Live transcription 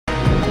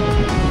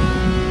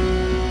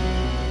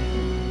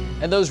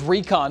And those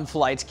recon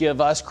flights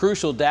give us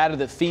crucial data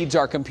that feeds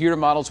our computer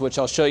models, which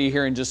I'll show you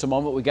here in just a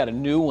moment. We got a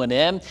new one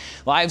in.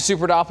 Live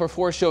Super Doppler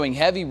 4 showing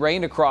heavy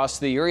rain across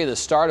the area, the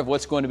start of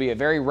what's going to be a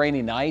very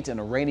rainy night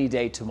and a rainy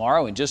day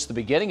tomorrow, and just the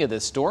beginning of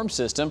this storm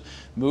system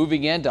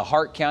moving into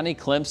Hart County,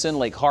 Clemson,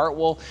 Lake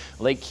Hartwell,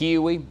 Lake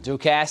Keowee,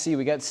 Jocassee.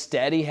 We got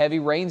steady heavy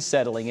rain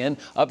settling in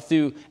up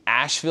through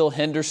Asheville,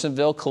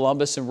 Hendersonville,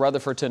 Columbus, and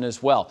Rutherfordton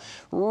as well.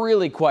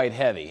 Really quite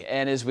heavy.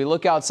 And as we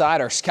look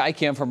outside our sky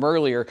cam from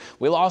earlier,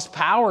 we lost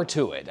power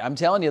to it. I'm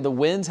telling you, the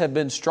winds have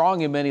been strong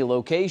in many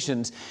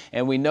locations,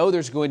 and we know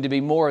there's going to be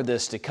more of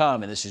this to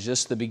come, and this is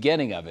just the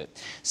beginning of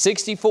it.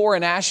 64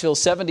 in Asheville,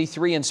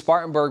 73 in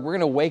Spartanburg. We're going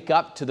to wake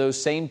up to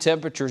those same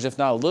temperatures, if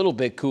not a little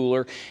bit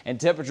cooler, and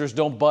temperatures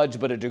don't budge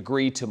but a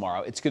degree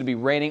tomorrow. It's going to be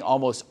raining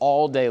almost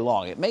all day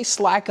long. It may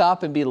slack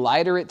up and be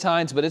lighter at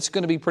times, but it's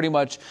going to be pretty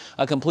much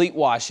a complete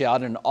washout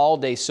and an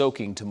all-day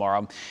soaking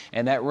tomorrow,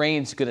 and that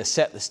rain's going to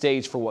set the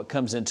stage for what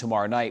comes in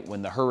tomorrow night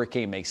when the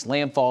hurricane makes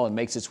landfall and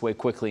makes its way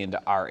quickly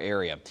into our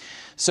area.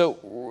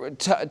 So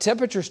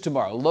temperatures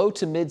tomorrow, low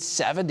to mid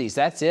 70s.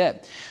 That's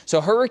it.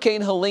 So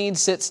Hurricane Helene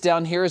sits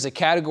down here as a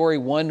Category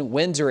 1.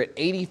 Winds are at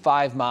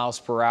 85 miles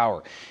per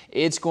hour.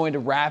 It's going to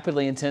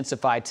rapidly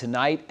intensify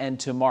tonight and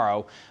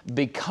tomorrow,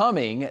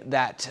 becoming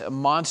that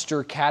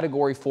monster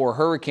Category 4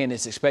 hurricane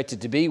it's expected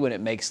to be when it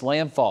makes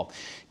landfall.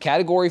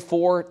 Category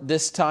 4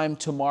 this time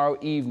tomorrow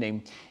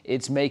evening.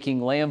 It's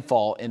making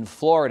landfall in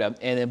Florida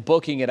and then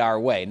booking it our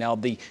way. Now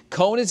the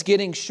cone is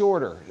getting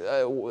shorter,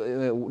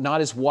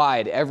 not as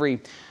wide every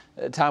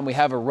time we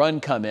have a run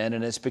come in,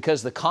 and it's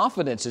because the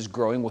confidence is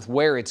growing with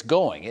where it's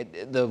going.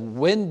 The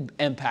wind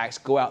impacts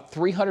go out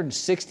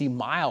 360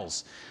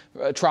 miles.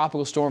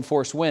 Tropical storm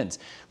force winds.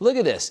 Look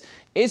at this.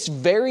 It's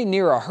very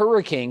near a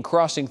hurricane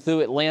crossing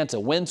through Atlanta.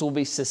 Winds will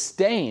be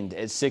sustained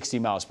at 60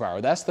 miles per hour.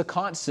 That's the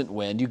constant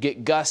wind. You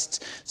get gusts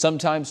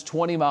sometimes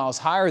 20 miles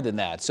higher than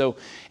that. So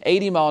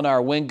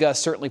 80-mile-an-hour wind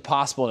gusts certainly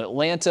possible in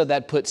Atlanta.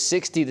 That puts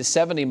 60 to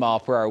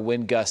 70-mile-per-hour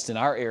wind gusts in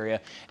our area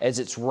as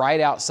it's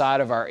right outside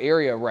of our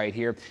area right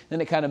here.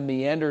 Then it kind of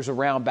meanders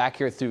around back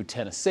here through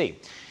Tennessee.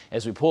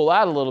 As we pull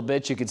out a little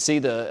bit, you can see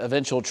the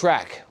eventual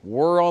track.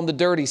 We're on the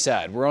dirty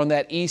side. We're on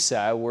that east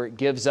side where it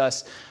gives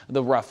us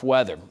the rough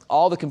weather.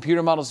 All the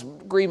computer models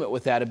agreement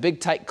with that. A big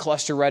tight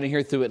cluster right in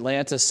here through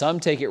Atlanta. Some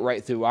take it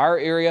right through our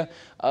area,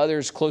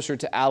 others closer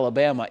to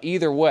Alabama.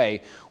 Either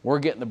way, we're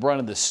getting the brunt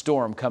of the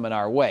storm coming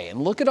our way.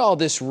 And look at all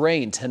this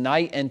rain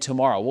tonight and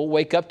tomorrow. We'll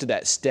wake up to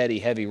that steady,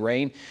 heavy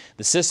rain.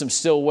 The system's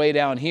still way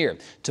down here.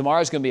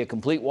 Tomorrow's going to be a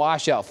complete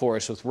washout for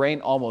us with rain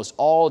almost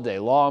all day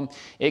long.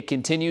 It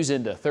continues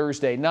into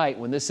Thursday night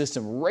when this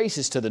system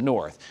races to the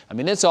north. I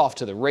mean, it's off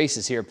to the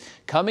races here,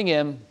 coming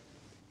in.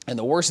 And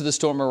the worst of the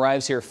storm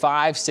arrives here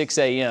 5, 6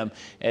 a.m.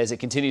 as it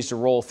continues to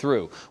roll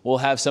through. We'll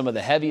have some of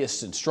the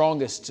heaviest and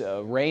strongest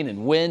rain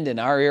and wind in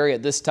our area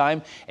at this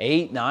time,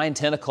 8, 9,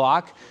 10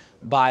 o'clock.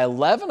 By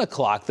 11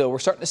 o'clock, though, we're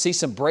starting to see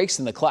some breaks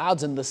in the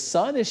clouds, and the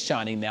sun is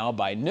shining now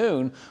by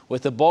noon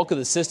with the bulk of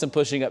the system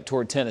pushing up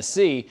toward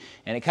Tennessee,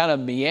 and it kind of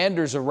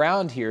meanders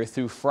around here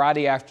through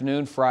Friday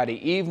afternoon,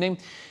 Friday evening.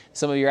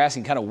 Some of you are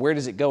asking kind of where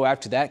does it go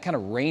after that? It kind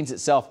of rains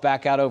itself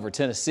back out over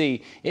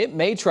Tennessee. It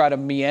may try to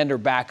meander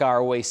back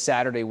our way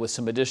Saturday with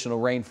some additional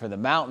rain for the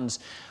mountains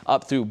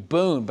up through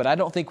Boone, but I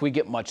don't think we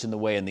get much in the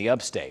way in the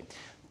upstate.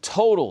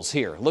 Totals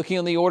here, looking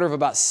on the order of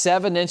about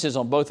 7 inches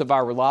on both of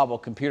our reliable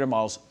computer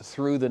models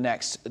through the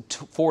next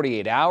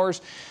 48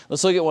 hours.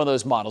 Let's look at one of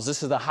those models.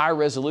 This is the high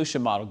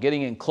resolution model,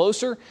 getting in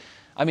closer.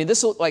 I mean,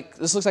 this looks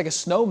like a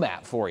snow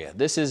map for you.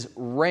 This is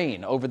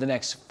rain over the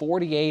next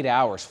 48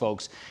 hours,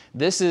 folks.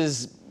 This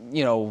is,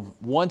 you know,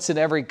 once in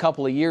every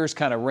couple of years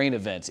kind of rain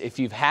events. If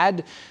you've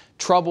had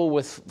trouble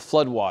with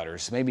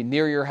floodwaters, maybe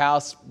near your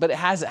house, but it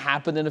hasn't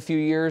happened in a few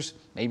years,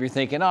 maybe you're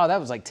thinking, oh, that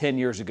was like 10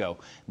 years ago.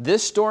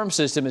 This storm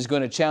system is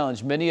going to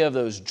challenge many of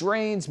those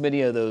drains,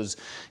 many of those,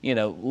 you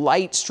know,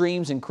 light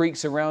streams and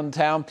creeks around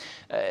town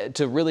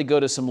to really go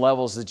to some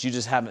levels that you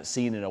just haven't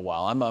seen in a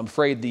while. I'm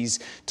afraid these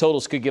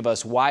totals could give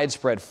us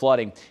widespread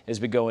flooding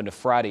as we go into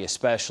Friday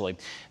especially.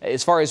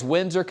 As far as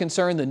winds are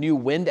concerned, the new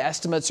wind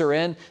estimates are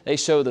in. They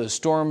show those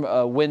storm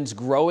winds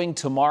growing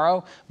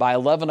tomorrow. By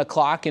 11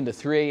 o'clock into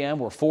 3 a.m.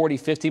 we're 40,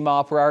 50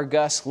 mile per hour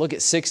gusts. Look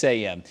at 6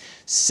 a.m.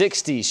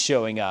 60s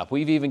showing up.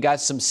 We've even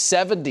got some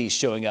 70s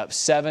showing up,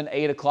 7,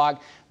 8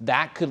 o'clock.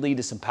 That could lead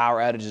to some power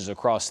outages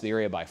across the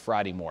area by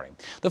Friday morning.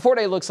 The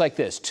 4-day looks like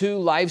this. 2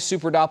 live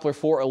Super Doppler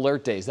 4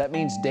 alert days. That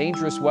means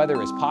dangerous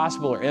weather is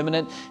possible or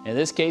imminent. In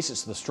this case,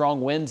 it's the strong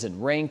winds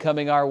and rain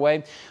coming our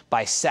way.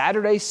 By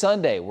Saturday,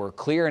 Sunday, we're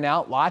clearing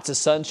out. Lots of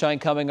sunshine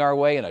coming our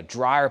way and a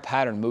drier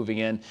pattern moving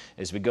in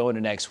as we go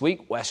into next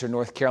week. Western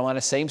North Carolina,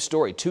 same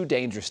story. 2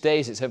 dangerous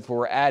days, except for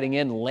we're adding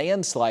in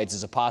landslides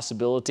as a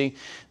possibility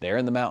there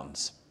in the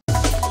mountains.